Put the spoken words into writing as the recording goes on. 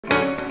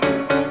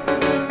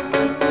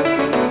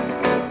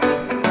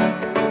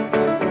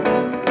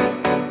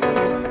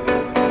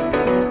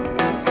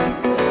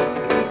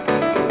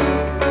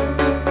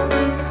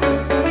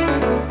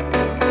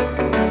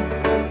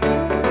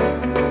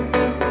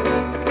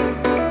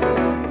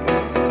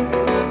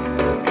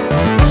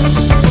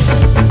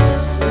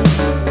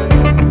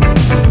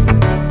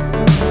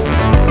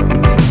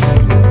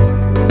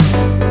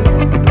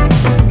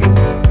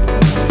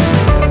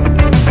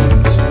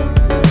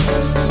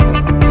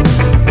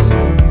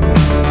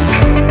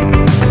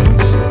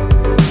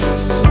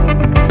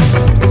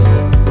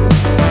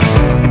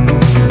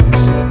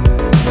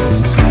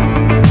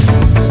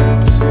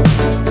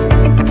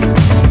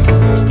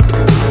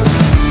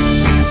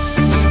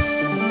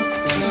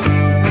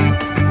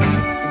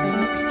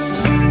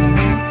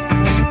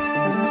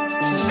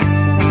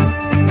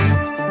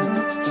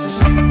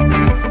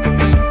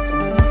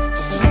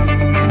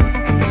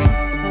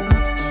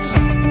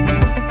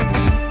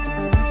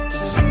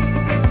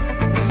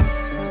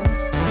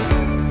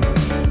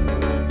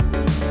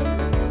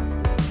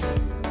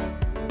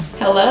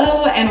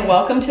Hello and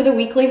welcome to the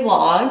weekly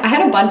vlog. I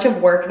had a bunch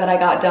of work that I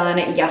got done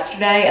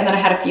yesterday and then I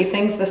had a few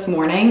things this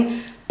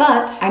morning,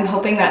 but I'm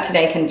hoping that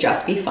today can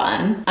just be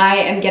fun. I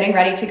am getting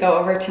ready to go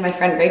over to my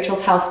friend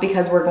Rachel's house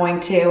because we're going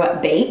to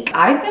bake.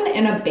 I've been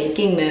in a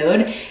baking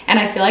mood and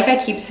I feel like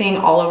I keep seeing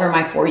all over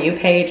my For You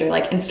page or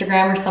like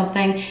Instagram or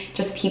something,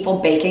 just people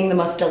baking the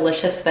most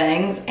delicious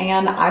things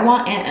and I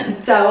want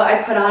in. So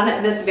I put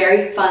on this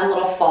very fun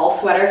little fall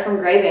sweater from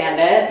Grey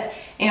Bandit.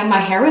 And my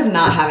hair was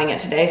not having it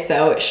today,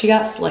 so she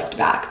got slicked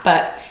back.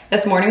 But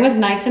this morning was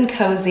nice and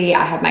cozy.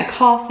 I had my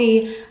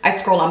coffee. I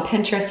scrolled on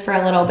Pinterest for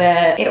a little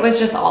bit. It was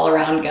just all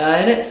around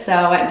good. So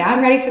now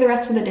I'm ready for the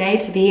rest of the day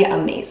to be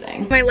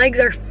amazing. My legs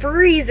are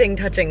freezing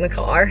touching the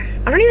car.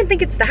 I don't even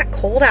think it's that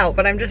cold out,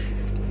 but I'm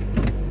just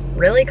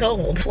really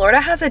cold. Florida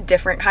has a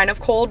different kind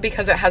of cold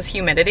because it has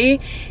humidity,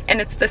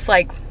 and it's this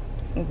like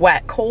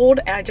wet cold,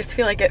 and I just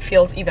feel like it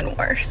feels even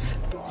worse.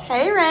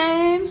 Hey,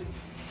 Rain.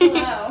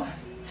 Hello.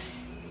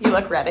 You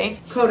look ready.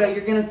 Coda,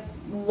 you're gonna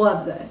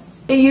love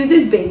this. It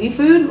uses baby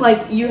food.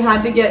 Like, you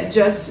had to get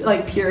just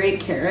like pureed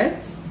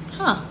carrots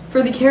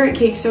for the carrot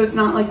cake, so it's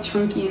not like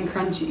chunky and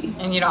crunchy.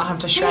 And you don't have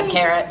to shred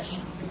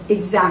carrots.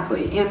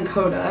 Exactly. And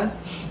Coda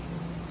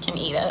Can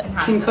eat it.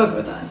 can cook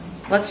with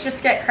us. Let's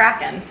just get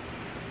cracking.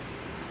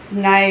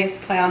 Nice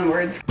play on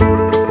words.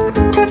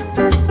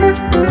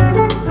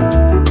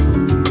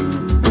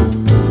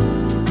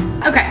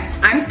 Okay,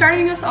 I'm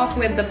starting us off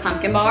with the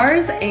pumpkin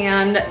bars,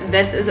 and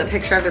this is a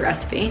picture of the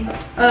recipe.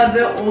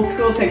 The old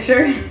school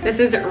picture. This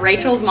is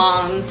Rachel's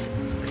mom's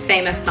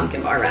famous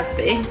pumpkin bar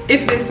recipe.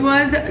 If this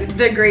was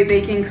the Great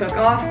Baking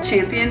Cook-Off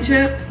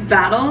Championship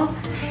battle,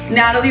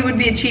 Natalie would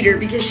be a cheater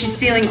because she's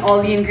stealing all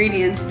the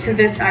ingredients to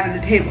this side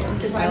of the table.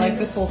 I like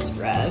this whole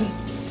spread.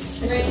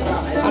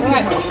 How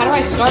do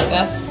I start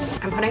this?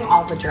 I'm putting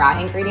all the dry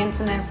ingredients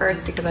in there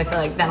first because I feel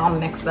like then I'll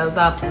mix those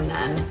up and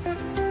then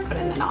put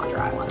in the not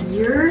dry ones.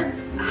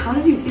 How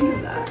did you think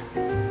of that?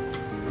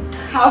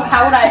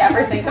 How would I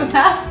ever think of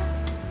that?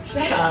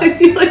 Shut up. I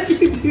feel like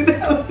you do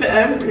that with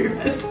every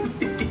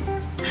recipe.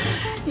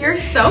 You're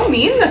so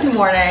mean this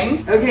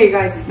morning. Okay, you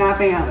guys,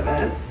 snapping out of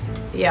it.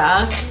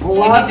 Yeah.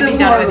 Lots you need to of be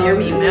done with your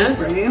hormones in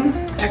this meanness.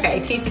 brain.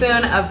 Okay,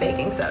 teaspoon of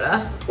baking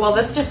soda. Well,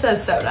 this just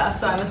says soda,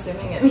 so I'm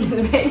assuming it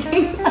means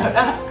baking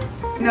soda.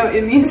 No,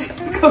 it means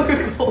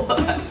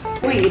Coca-Cola.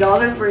 We eat all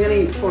this, we're gonna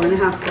eat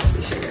 4.5 cups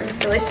of sugar.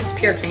 At least it's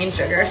pure cane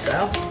sugar,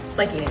 so it's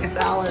like eating a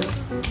salad.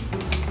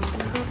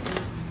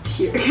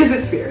 Pure, because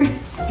it's pure.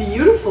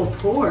 Beautiful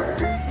pour.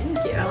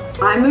 Thank you.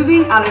 I'm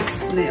moving at a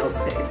snail's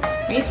pace.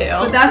 Me too.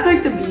 But that's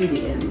like the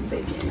beauty in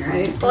baking,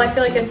 right? Well, I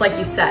feel like it's like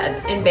you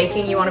said, in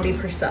baking you want to be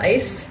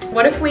precise.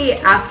 What if we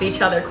asked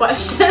each other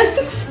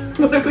questions?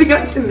 What if we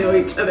got to know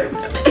each other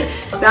better?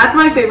 That's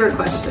my favorite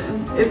question,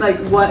 is like,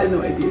 what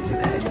annoyed you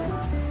today?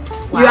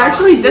 Wow. You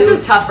actually do. This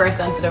is tough for a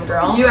sensitive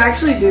girl. You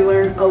actually do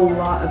learn a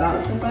lot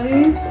about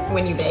somebody.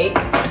 When you bake.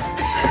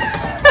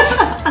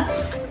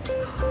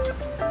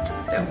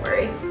 Don't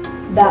worry.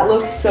 That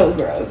looks so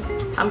gross.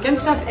 Pumpkin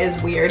stuff is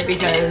weird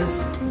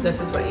because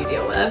this is what you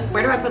deal with.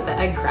 Where do I put the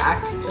egg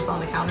cracked? Just on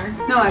the counter?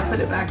 No, I put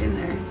it back in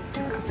there.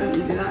 Don't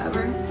you do that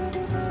ever?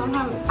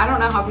 Sometimes, I don't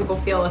know how people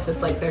feel if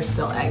it's like there's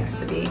still eggs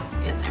to be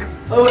in there.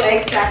 Oh,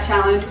 egg stack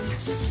challenge.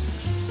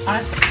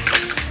 Honestly.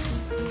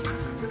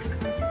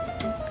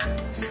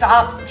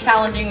 Stop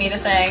challenging me to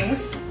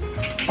things.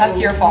 That's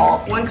your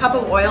fault. 1 cup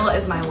of oil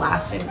is my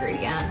last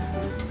ingredient.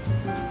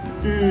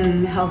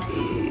 Mmm,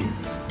 healthy.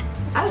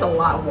 That is a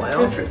lot of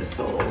oil. Good for the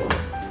soul.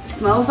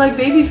 Smells like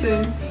baby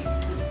food.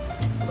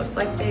 Looks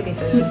like baby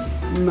food.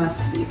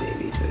 Must be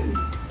baby food.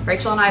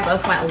 Rachel and I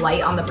both went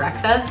light on the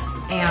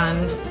breakfast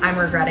and I'm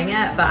regretting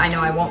it, but I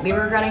know I won't be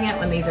regretting it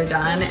when these are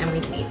done and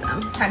we can eat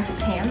them. Time to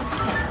pan the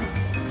pan.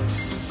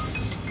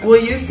 Will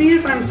you see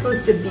if I'm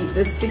supposed to beat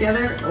this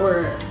together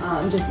or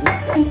just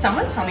mix it? Can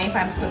someone tell me if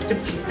I'm supposed to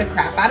beat the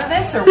crap out of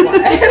this or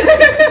what?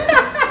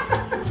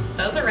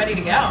 Those are ready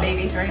to go.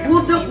 Baby's ready to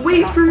Well, don't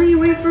wait for me,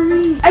 wait for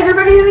me.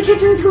 Everybody in the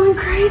kitchen is going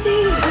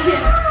crazy.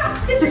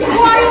 This is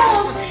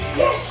wild.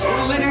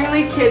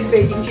 Literally kid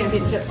baking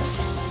championship.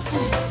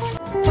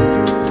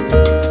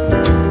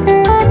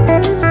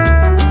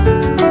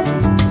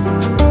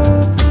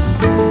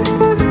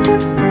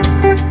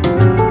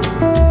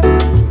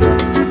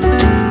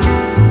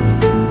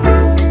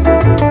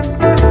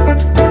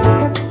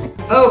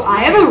 Oh, I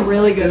have a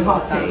really good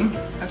hot take.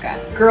 Okay.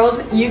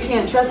 Girls, you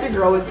can't trust a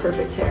girl with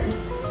perfect hair.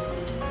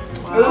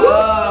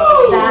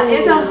 Ooh. That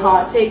is a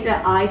hot take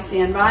that I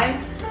stand by.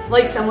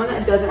 Like someone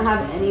that doesn't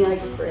have any like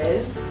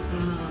frizz.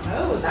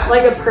 Oh, that's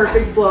Like a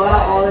perfect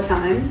blowout all the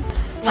time.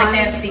 Like they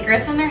have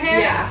secrets in their hair?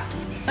 Yeah.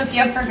 So if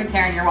you have perfect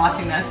hair and you're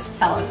watching this,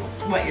 tell us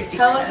what your secret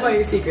Tell us is. what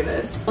your secret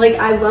is. Like,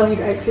 I love you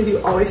guys because you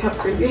always have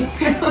frizzy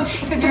hair.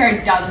 Because your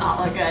hair does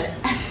not look good.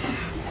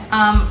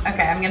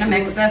 Okay, I'm gonna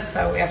mix this,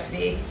 so we have to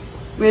be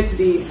We have to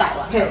be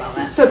silent for a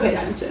moment. So pay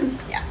attention.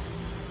 Yeah.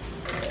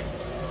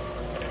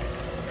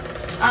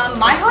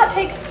 My hot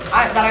take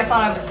that I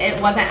thought of, it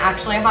wasn't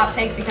actually a hot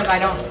take because I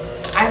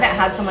haven't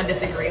had someone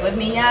disagree with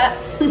me yet,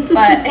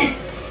 but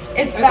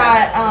it's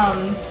that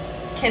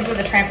kids with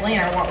a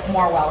trampoline are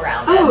more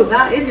well-rounded. Oh,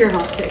 that is your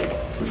hot take.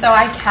 So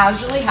I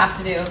casually have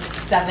to do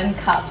 7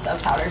 cups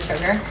of powdered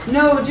sugar.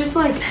 No, just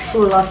like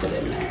fluff it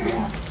in there.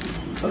 Yeah.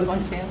 Those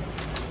one too.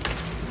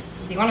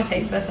 Do you want to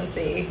taste this and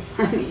see?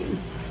 I mean,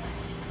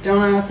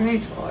 don't ask me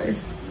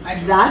twice.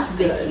 That's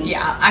good.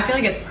 Yeah, I feel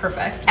like it's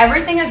perfect.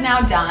 Everything is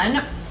now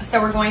done.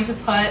 So we're going to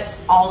put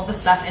all of the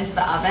stuff into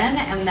the oven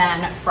and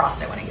then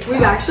frost it when it gets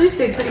We've actually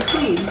stayed pretty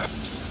clean.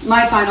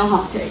 My final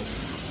hot take.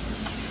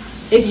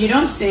 If you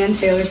don't stand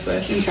Taylor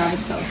Swift and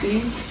Travis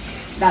Kelce,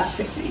 that's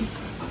pick me.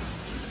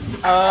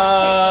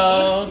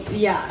 Oh.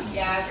 Yeah.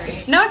 Yeah, I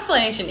agree. No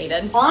explanation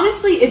needed.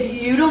 Honestly,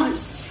 if you don't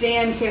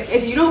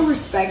if you don't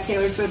respect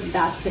Taylor Swift,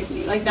 that's pick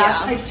me. Like,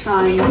 that's like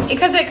trying.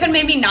 Because it could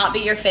maybe not be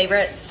your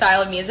favorite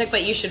style of music,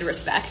 but you should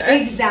respect her.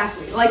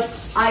 Exactly. Like,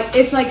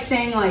 it's like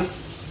saying like,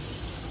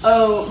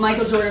 oh,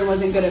 Michael Jordan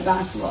wasn't good at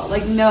basketball.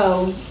 Like,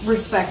 no,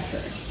 respect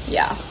her.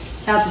 Yeah.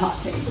 That's a hot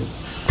take.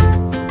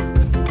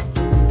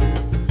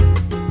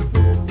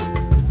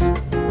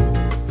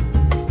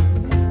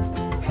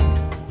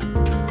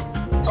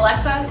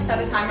 Alexa, set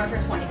a timer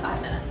for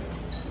 25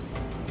 minutes.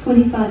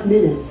 25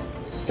 minutes,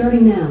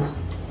 starting now.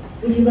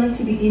 Would you like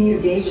to begin your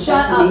day with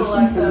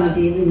affirmations from my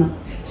daily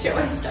month? She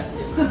always does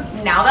it.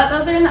 Now that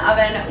those are in the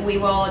oven, we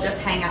will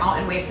just hang out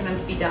and wait for them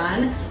to be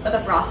done. But the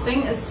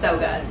frosting is so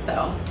good,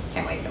 so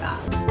can't wait for that.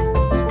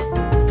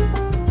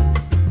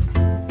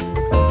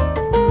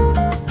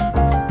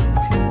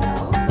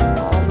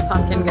 All the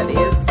pumpkin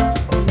goodies.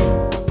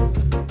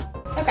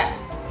 Okay,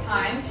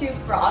 time to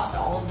frost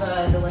all of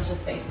the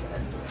delicious baked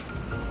goods.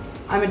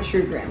 I'm a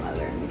true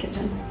grandmother in the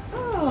kitchen.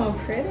 Oh,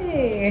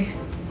 pretty.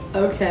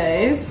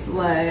 Okay,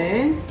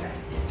 slay.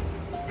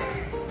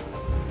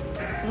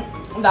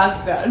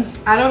 That's good.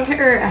 I don't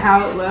care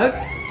how it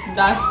looks.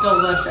 That's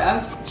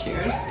delicious.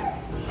 Cheers.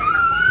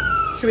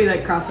 Should we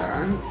like cross our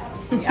arms?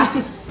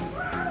 Yeah.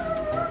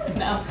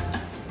 No.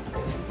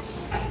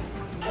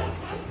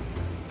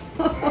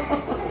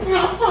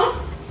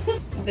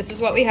 This is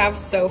what we have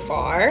so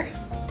far.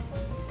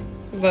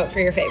 Vote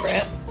for your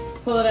favorite.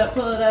 Pull it up,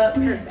 pull it up.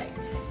 Perfect.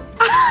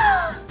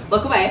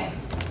 Look away.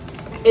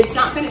 It's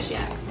not finished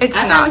yet. As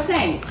I was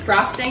saying,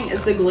 frosting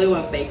is the glue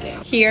of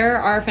baking. Here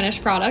are our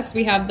finished products.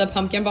 We have the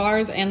pumpkin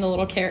bars and the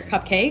little carrot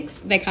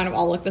cupcakes. They kind of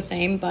all look the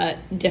same, but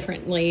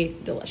differently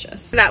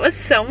delicious. That was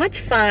so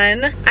much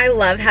fun. I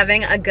love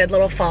having a good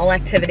little fall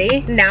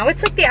activity. Now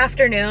it's like the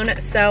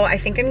afternoon, so I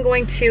think I'm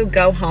going to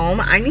go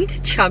home. I need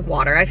to chug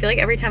water. I feel like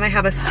every time I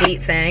have a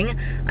sweet thing,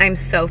 I'm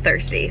so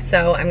thirsty.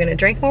 So I'm gonna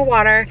drink more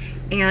water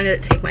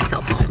and take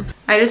myself home.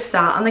 I just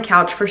sat on the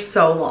couch for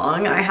so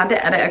long. I had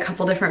to edit a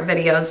couple different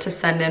videos to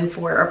send in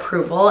for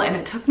approval, and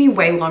it took me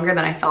way longer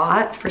than I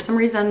thought. For some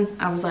reason,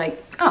 I was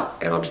like, oh,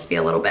 it'll just be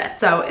a little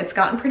bit. So it's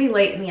gotten pretty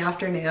late in the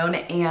afternoon,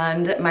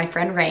 and my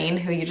friend Rain,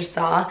 who you just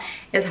saw,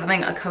 is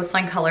having a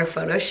Coastline Color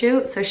photo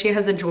shoot. So she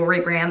has a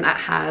jewelry brand that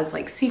has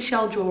like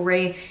seashell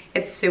jewelry.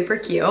 It's super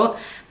cute,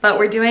 but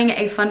we're doing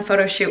a fun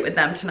photo shoot with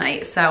them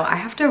tonight. So I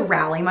have to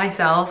rally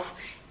myself,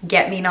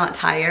 get me not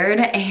tired,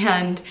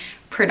 and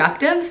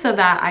productive so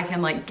that I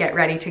can like get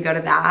ready to go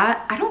to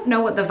that. I don't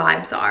know what the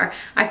vibes are.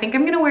 I think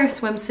I'm gonna wear a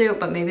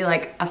swimsuit, but maybe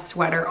like a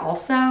sweater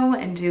also,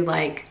 and do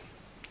like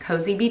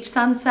cozy beach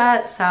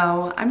sunset.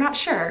 So I'm not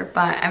sure,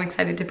 but I'm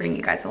excited to bring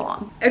you guys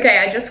along. Okay,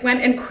 I just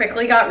went and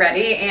quickly got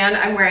ready, and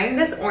I'm wearing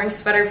this orange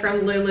sweater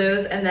from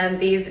Lulu's and then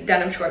these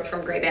denim shorts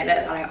from Grey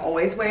Bandit that I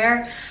always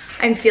wear.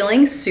 I'm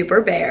feeling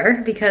super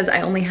bare because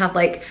I only have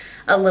like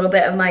a little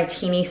bit of my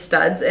teeny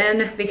studs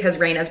in because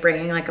Raina's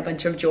bringing like a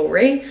bunch of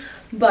jewelry.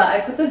 But I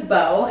put this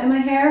bow in my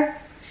hair.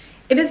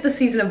 It is the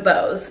season of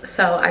bows,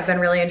 so I've been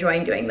really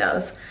enjoying doing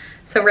those.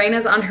 So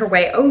Raina's on her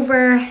way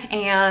over,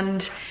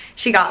 and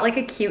she got like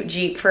a cute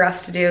Jeep for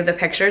us to do the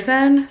pictures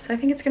in. So I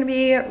think it's gonna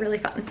be really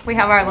fun. We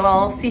have our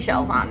little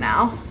seashells on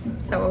now,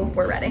 so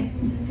we're ready.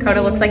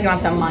 Coda looks like he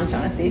wants to munch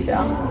on a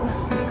seashell.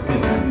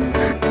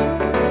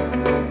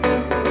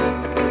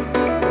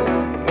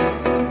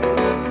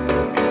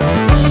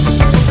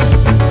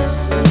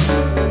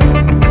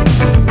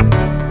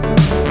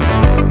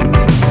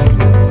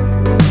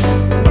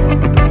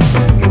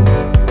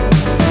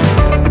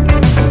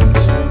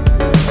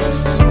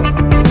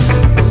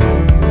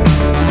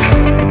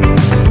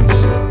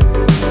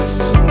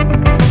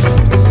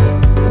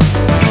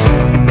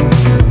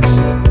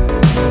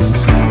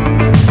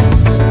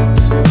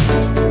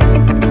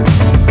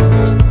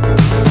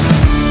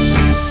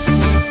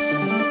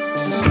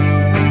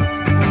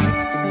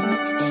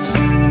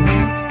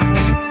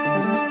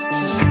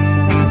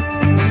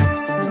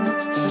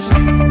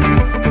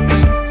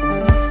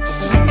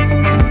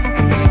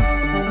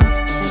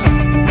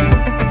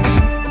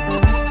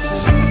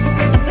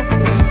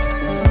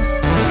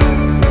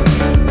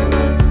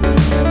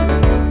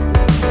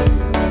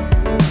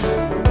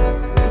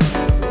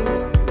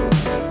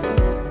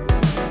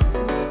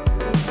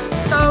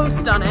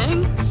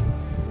 Stunning.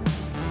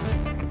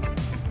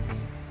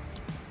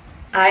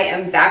 I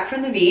am back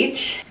from the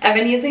beach. I've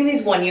been using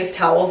these one-use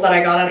towels that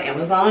I got on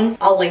Amazon.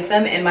 I'll link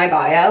them in my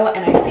bio,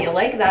 and I feel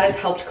like that has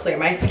helped clear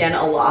my skin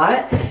a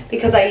lot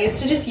because I used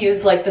to just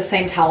use like the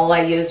same towel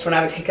I used when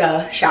I would take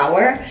a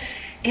shower.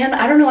 And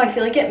I don't know, I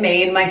feel like it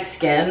made my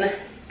skin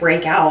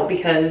break out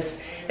because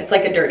it's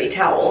like a dirty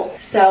towel.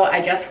 So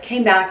I just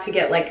came back to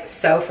get like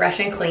so fresh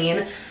and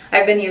clean.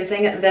 I've been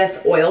using this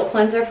oil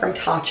cleanser from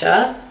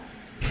Tatcha.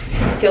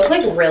 It feels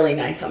like really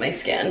nice on my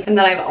skin. And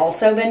then I've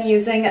also been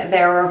using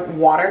their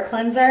water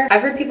cleanser.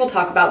 I've heard people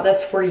talk about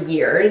this for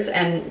years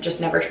and just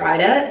never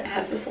tried it. It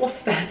has this little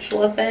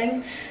spatula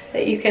thing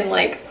that you can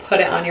like put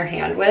it on your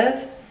hand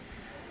with.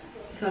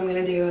 So I'm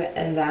gonna do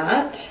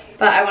that.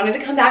 But I wanted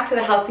to come back to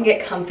the house and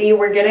get comfy.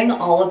 We're getting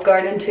Olive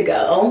Garden to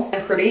go.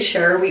 I'm pretty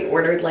sure we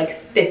ordered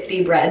like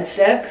 50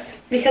 breadsticks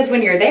because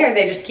when you're there,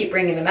 they just keep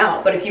bringing them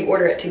out. But if you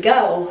order it to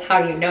go,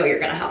 how do you know you're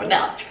gonna have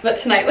enough? But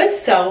tonight was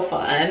so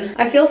fun.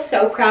 I feel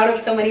so proud of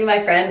so many of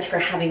my friends for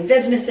having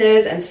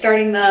businesses and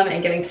starting them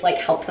and getting to like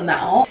help them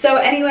out. So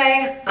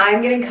anyway,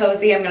 I'm getting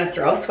cozy. I'm gonna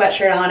throw a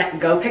sweatshirt on,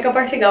 go pick up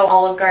our to-go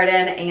Olive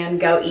Garden and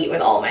go eat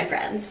with all of my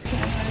friends.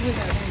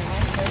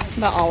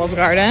 The Olive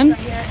Garden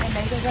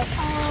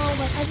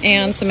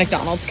and some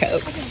McDonald's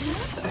Cokes.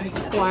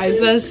 Why is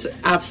this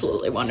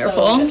absolutely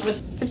wonderful? So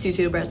with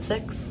 52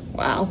 breadsticks.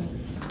 Wow.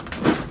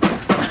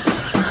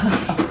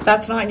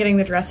 That's not getting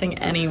the dressing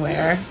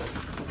anywhere.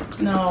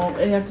 No,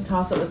 you have to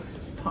toss it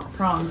with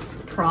prongs.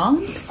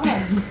 Prongs?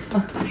 Oh.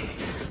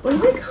 What are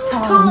they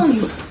called?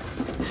 Tongs.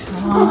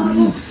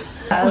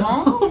 Prongs. A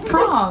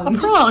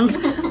prong.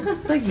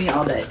 It's like me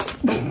all day.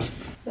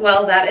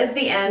 Well, that is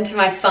the end to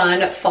my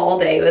fun fall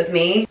day with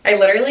me. I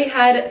literally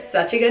had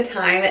such a good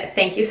time.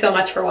 Thank you so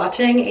much for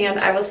watching, and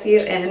I will see you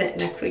in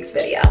next week's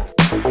video.